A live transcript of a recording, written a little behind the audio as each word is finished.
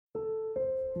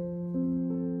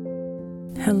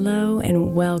Hello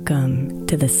and welcome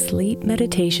to the Sleep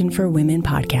Meditation for Women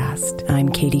podcast. I'm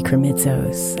Katie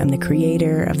Kremitzos. I'm the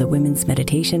creator of the Women's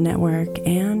Meditation Network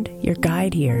and your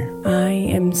guide here. I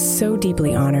am so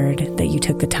deeply honored that you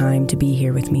took the time to be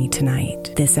here with me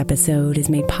tonight. This episode is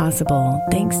made possible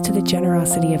thanks to the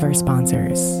generosity of our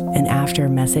sponsors. And after a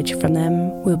message from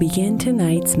them, we'll begin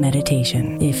tonight's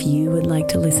meditation. If you would like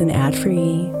to listen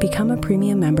ad-free, become a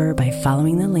premium member by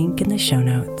following the link in the show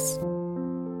notes.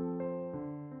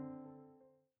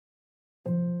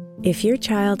 If your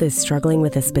child is struggling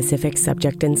with a specific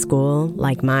subject in school,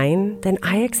 like mine, then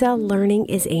IXL Learning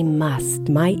is a must.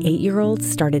 My 8-year-old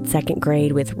started second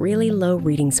grade with really low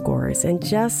reading scores and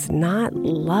just not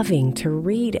loving to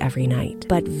read every night.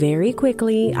 But very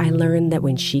quickly, I learned that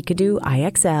when she could do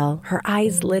IXL, her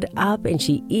eyes lit up and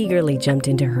she eagerly jumped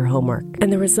into her homework.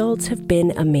 And the results have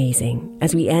been amazing.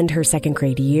 As we end her second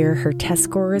grade year, her test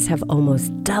scores have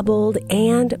almost doubled,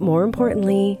 and more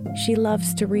importantly, she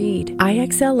loves to read.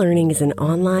 IXL Learning is an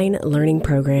online learning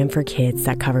program for kids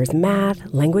that covers math,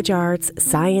 language arts,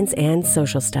 science, and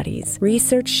social studies.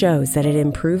 Research shows that it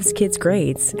improves kids'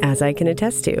 grades, as I can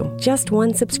attest to. Just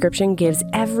one subscription gives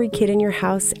every kid in your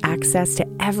house access to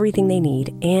everything they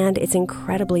need, and it's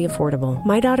incredibly affordable.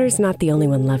 My daughter's not the only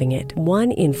one loving it.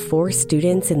 1 in 4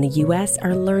 students in the U.S.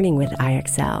 are learning with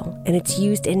IXL, and it's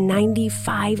used in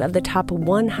 95 of the top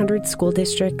 100 school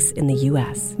districts in the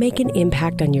U.S. Make an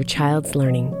impact on your child's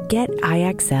learning. Get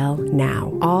IXL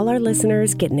now. All our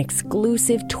listeners get an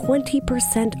exclusive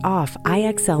 20% off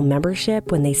IXL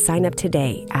membership when they sign up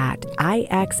today at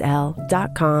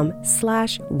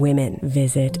IXL.com/women.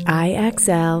 Visit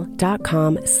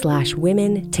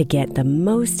IXL.com/women to get the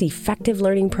most effective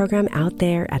learning program out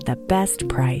there at the best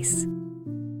price.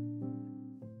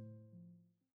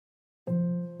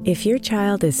 If your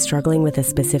child is struggling with a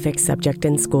specific subject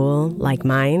in school, like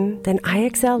mine, then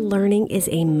IXL Learning is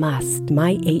a must.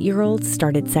 My 8-year-old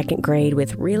started second grade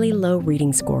with really low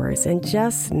reading scores and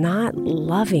just not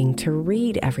loving to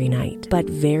read every night. But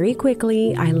very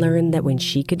quickly, I learned that when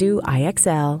she could do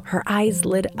IXL, her eyes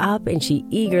lit up and she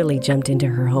eagerly jumped into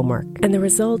her homework. And the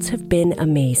results have been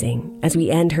amazing. As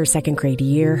we end her second grade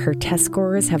year, her test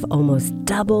scores have almost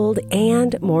doubled,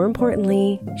 and more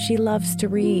importantly, she loves to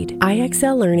read.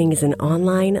 IXL Learning is an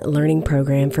online learning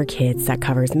program for kids that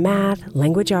covers math,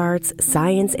 language arts,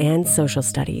 science, and social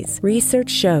studies. Research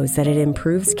shows that it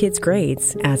improves kids'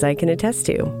 grades, as I can attest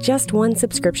to. Just one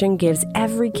subscription gives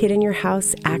every kid in your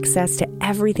house access to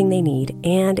everything they need,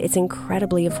 and it's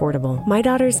incredibly affordable. My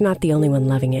daughter's not the only one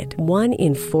loving it. 1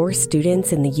 in 4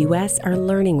 students in the U.S. are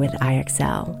learning with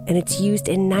IXL, and it's used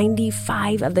in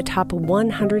 95 of the top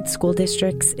 100 school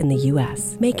districts in the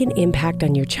U.S. Make an impact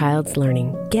on your child's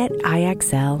learning. Get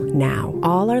IXL now.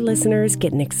 All our listeners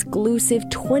get an exclusive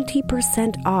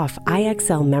 20% off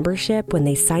IXL membership when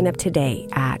they sign up today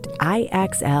at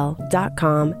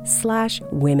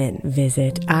IXL.com/women.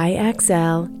 Visit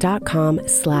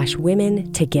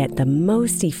IXL.com/women to get the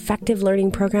most effective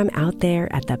learning program out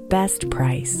there at the best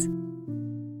price.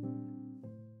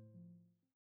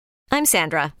 I'm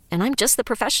Sandra, and I'm just the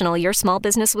professional your small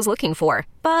business was looking for.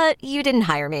 But you didn't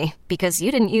hire me because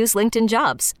you didn't use LinkedIn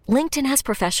Jobs. LinkedIn has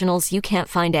professionals you can't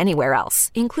find anywhere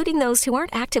else, including those who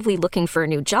aren't actively looking for a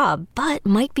new job, but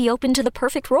might be open to the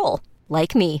perfect role,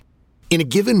 like me. In a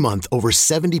given month, over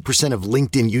 70% of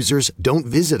LinkedIn users don't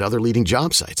visit other leading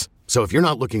job sites. So if you're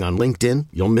not looking on LinkedIn,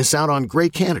 you'll miss out on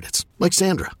great candidates like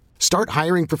Sandra. Start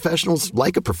hiring professionals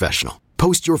like a professional.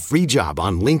 Post your free job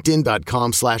on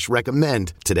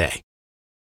linkedin.com/recommend today.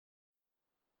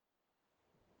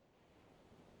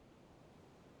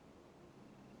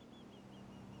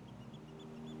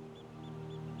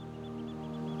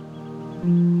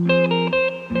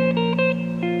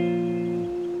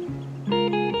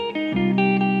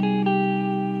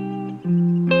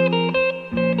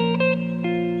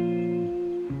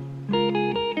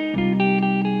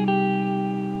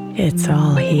 It's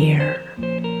all here,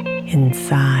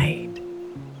 inside.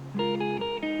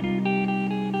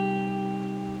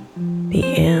 The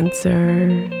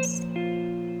answers,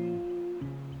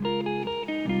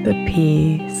 the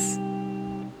peace,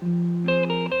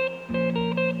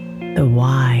 the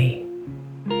why.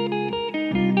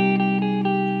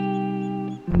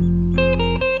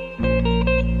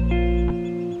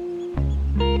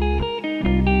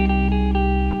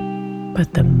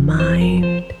 But the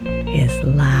mind is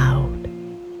loud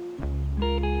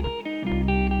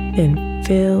and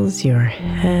fills your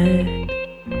head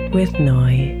with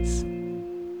noise,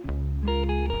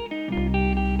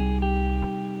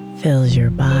 fills your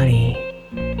body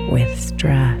with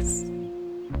stress.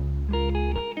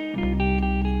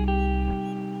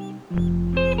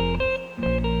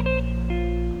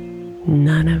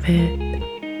 none of it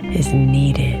is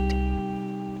needed.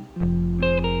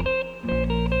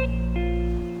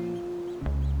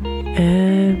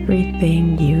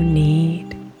 Everything you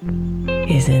need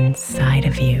is inside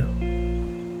of you.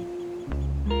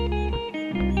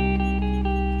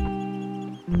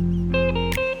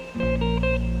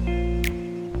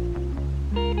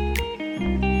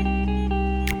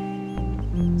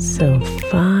 So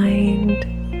find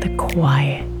the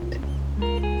quiet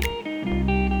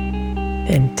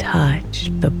and touch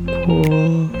the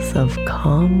pools of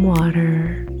calm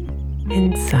water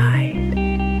inside.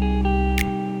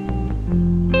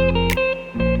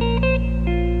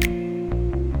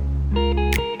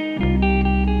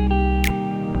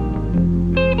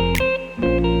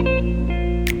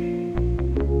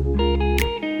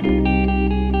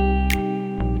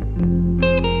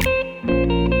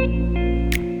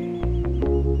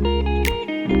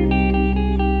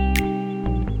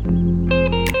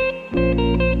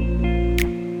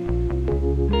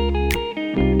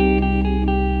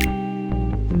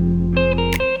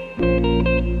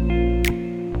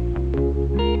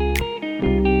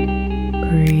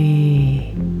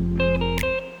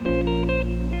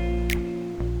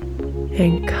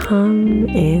 And come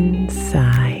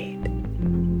inside.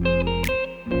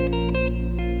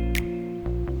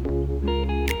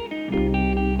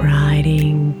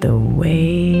 Riding the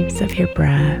waves of your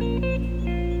breath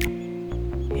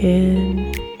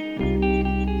in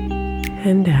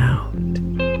and out.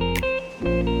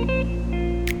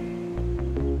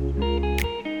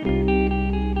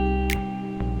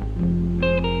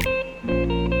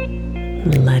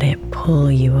 Let it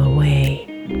pull you away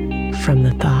from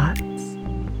the thoughts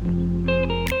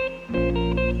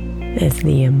as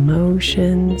the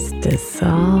emotions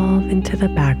dissolve into the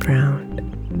background.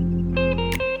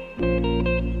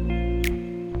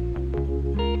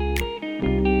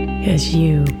 As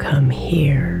you come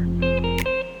here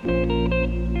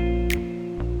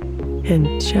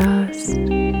and just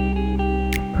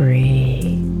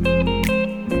breathe.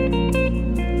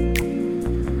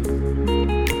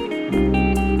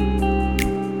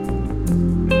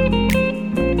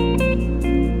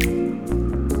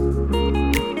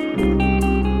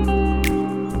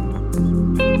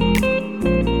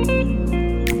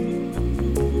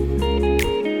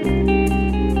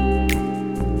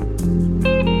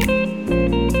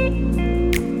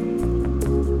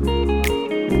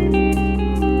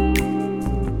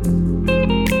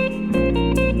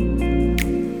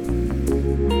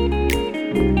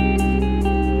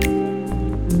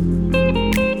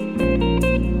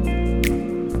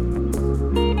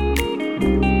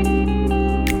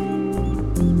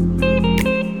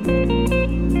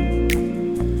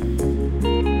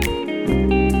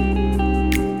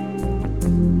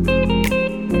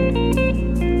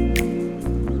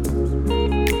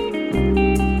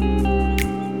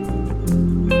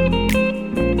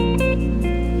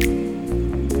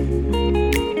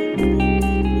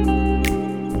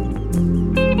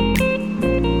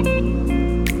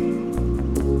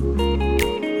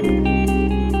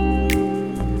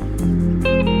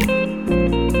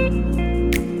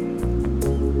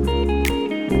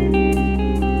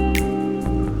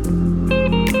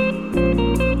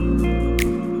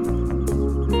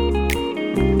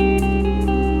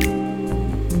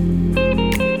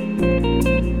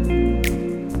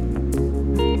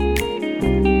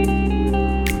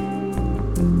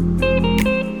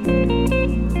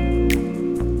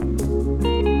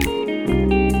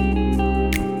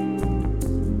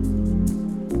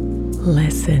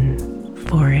 Listen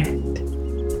for it.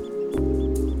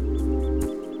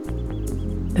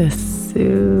 The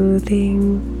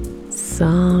soothing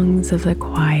songs of the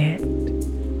quiet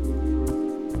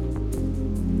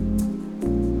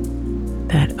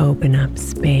that open up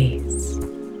space.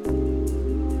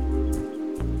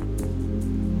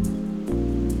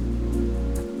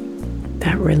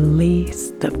 That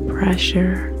release the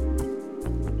pressure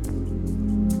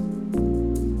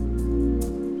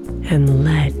and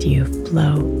let you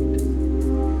float.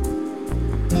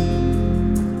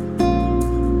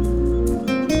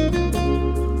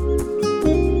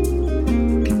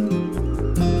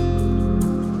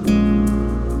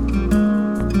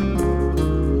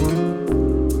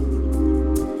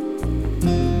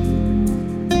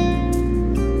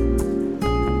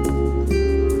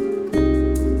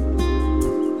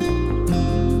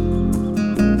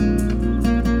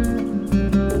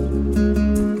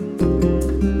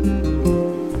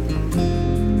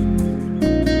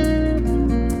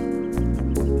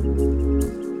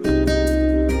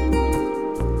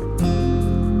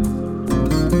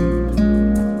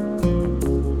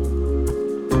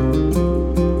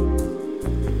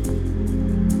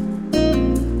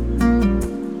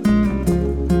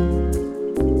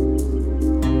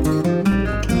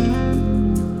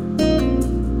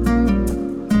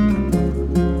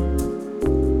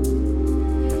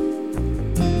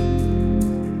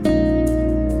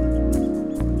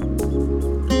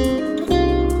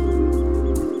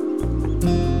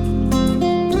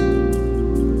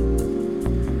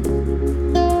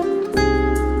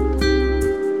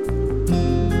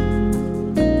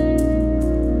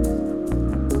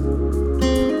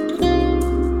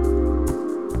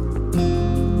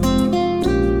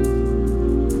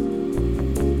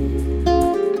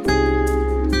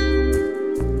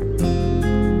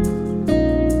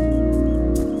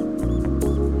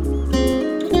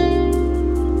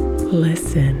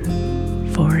 listen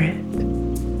for it.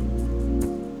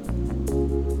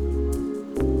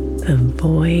 The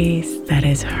voice that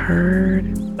is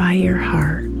heard by your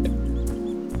heart,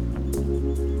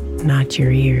 not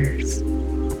your ears.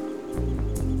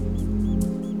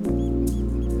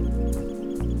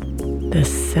 The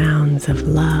sounds of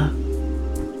love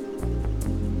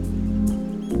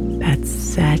that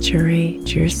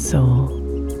saturate your soul.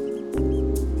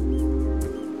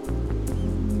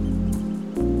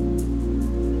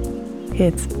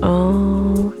 It's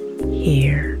all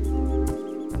here,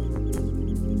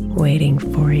 waiting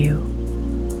for you.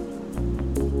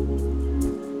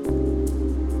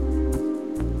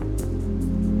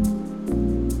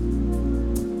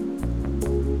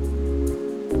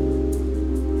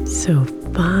 So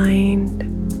find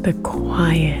the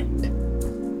quiet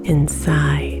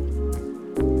inside.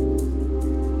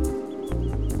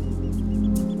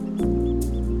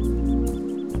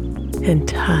 And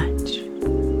touch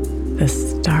the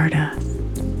stardust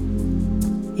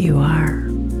you are.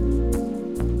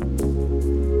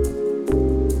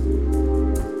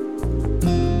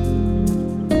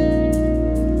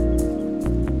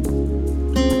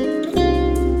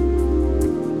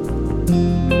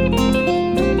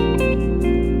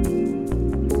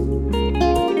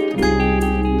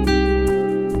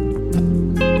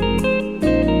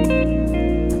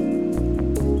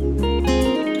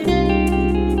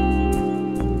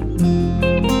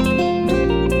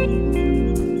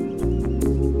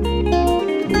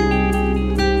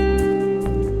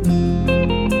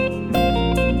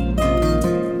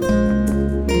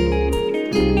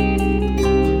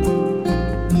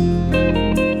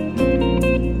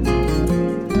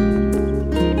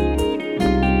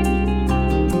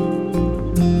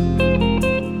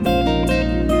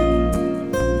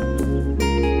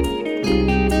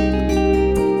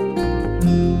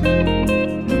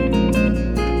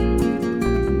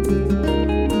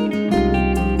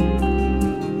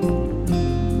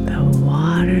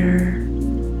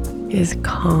 Is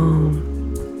calm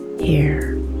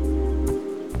here,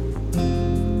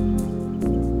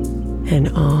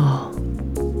 and all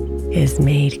is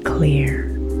made clear.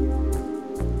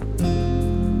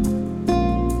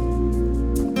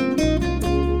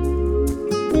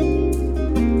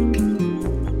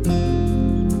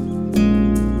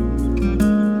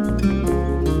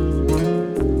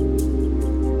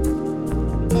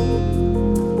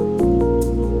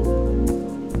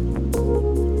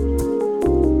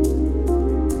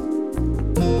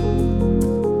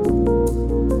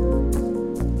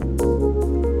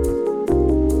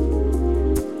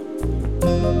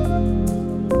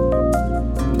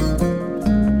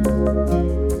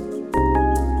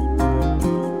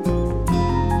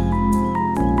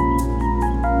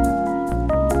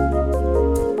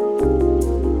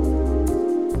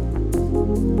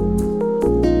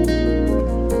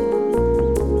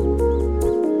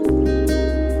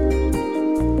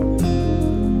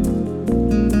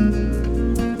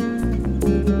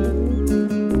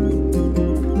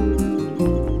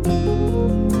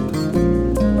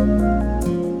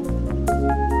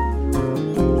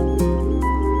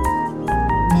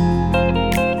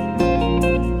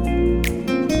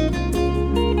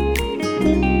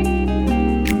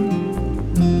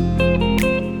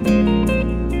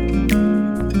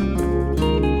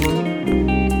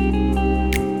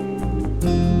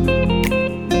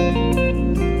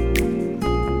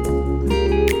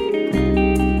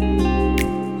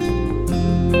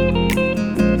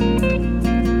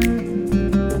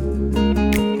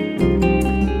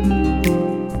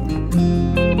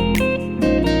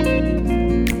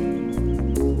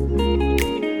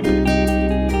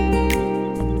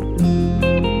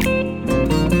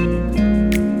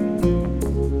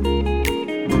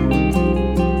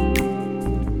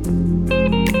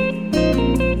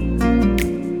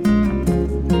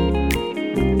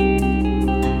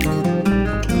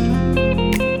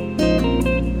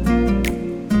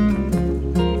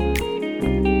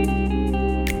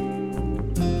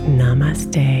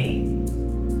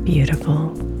 Namaste,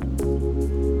 beautiful.